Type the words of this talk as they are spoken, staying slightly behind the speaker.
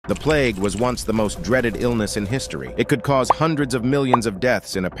The plague was once the most dreaded illness in history. It could cause hundreds of millions of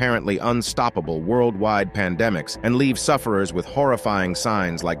deaths in apparently unstoppable worldwide pandemics and leave sufferers with horrifying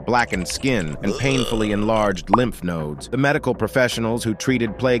signs like blackened skin and painfully enlarged lymph nodes. The medical professionals who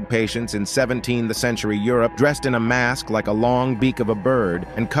treated plague patients in 17th century Europe dressed in a mask like a long beak of a bird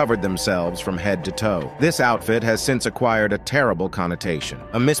and covered themselves from head to toe. This outfit has since acquired a terrible connotation.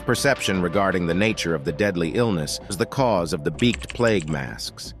 A misperception regarding the nature of the deadly illness was the cause of the beaked plague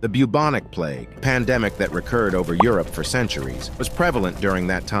masks. The bubonic plague, a pandemic that recurred over Europe for centuries, was prevalent during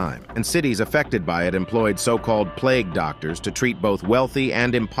that time, and cities affected by it employed so-called plague doctors to treat both wealthy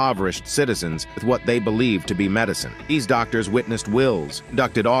and impoverished citizens with what they believed to be medicine. These doctors witnessed wills,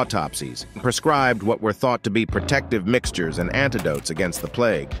 conducted autopsies, and prescribed what were thought to be protective mixtures and antidotes against the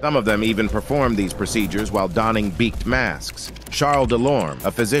plague. Some of them even performed these procedures while donning beaked masks. Charles de Lorme,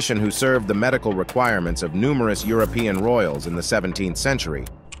 a physician who served the medical requirements of numerous European royals in the 17th century,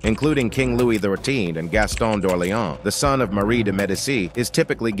 including King Louis XIII and Gaston d'Orléans, the son of Marie de Médicis, is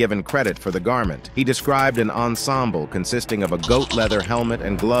typically given credit for the garment. He described an ensemble consisting of a goat leather helmet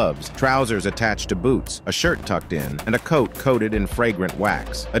and gloves, trousers attached to boots, a shirt tucked in, and a coat coated in fragrant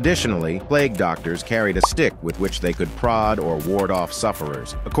wax. Additionally, plague doctors carried a stick with which they could prod or ward off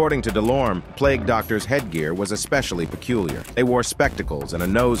sufferers. According to de Lorme, plague doctors' headgear was especially peculiar. They wore spectacles and a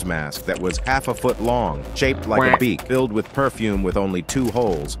nose mask that was half a foot long, shaped like a beak, filled with perfume with only 2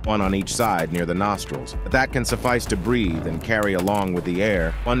 holes, one on each side near the nostrils. But that can suffice to breathe and carry along with the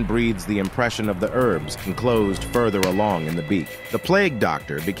air. One breathes the impression of the herbs enclosed further along in the beak. The plague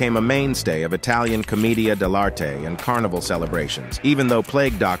doctor became a mainstay of Italian commedia dell'arte and carnival celebrations, even though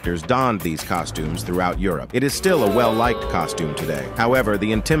plague doctors donned these costumes throughout Europe. It is still a well-liked costume today. However,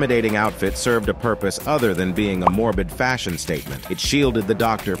 the intimidating outfit served a purpose other than being a morbid fashion statement. It shielded the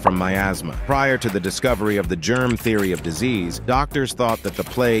doctor from miasma. Prior to the discovery of the germ theory of disease, doctors thought that the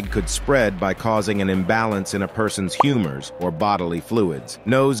plague could spread by causing an imbalance in a person's humors or bodily fluids.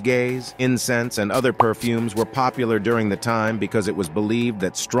 Nosegays, incense, and other perfumes were popular during the time because it was believed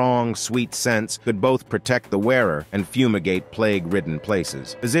that strong, sweet scents could both protect the wearer and fumigate plague-ridden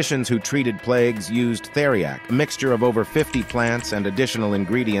places. Physicians who treated plagues used theriac, a mixture of over 50 plants and additional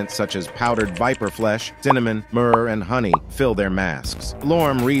ingredients such as powdered viper flesh, cinnamon, myrrh, and honey fill their masks.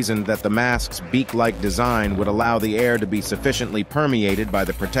 Lorme reasoned that the mask's beak-like design would allow the air to be sufficiently permeated by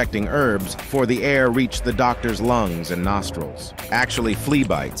the protecting herbs for the air reached the doctor's lungs and nostrils. Actually, flea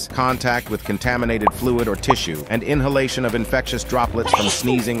bites, contact with contaminated fluid or tissue, and inhalation of infectious droplets from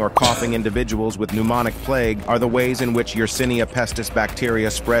sneezing or coughing individuals with pneumonic plague are the ways in which Yersinia pestis bacteria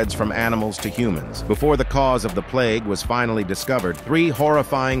spreads from animals to humans. Before the cause of the plague was finally discovered, 3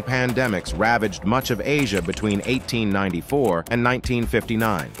 horrifying pandemics ravaged much of Asia between 1894 and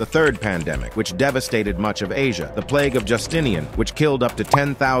 1959. The third pandemic, which devastated much of Asia, the plague of Justinian, which killed up to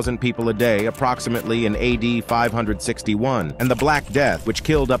 10,000 people a day approximately in AD 561, and the Black Death, which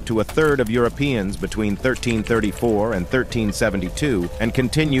killed up to a third of Europeans between 1334 and 1372, and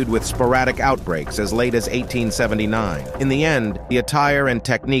continued with sporadic outbreaks as late as 1879. In the end, the attire and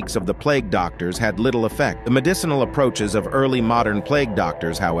techniques of the plague doctors had little effect. The medicinal approaches of early modern plague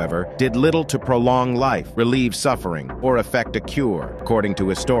doctors, however, did little to prolong life, relieve suffering, or effect a cure, according to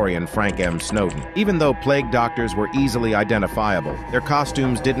historian Frank M. Snowden. Even though plague doctors were easily identifiable, their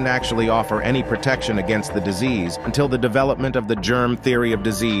costumes didn't actually offer any protection against the disease until the development of the germ theory of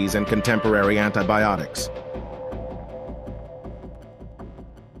disease and contemporary antibiotics.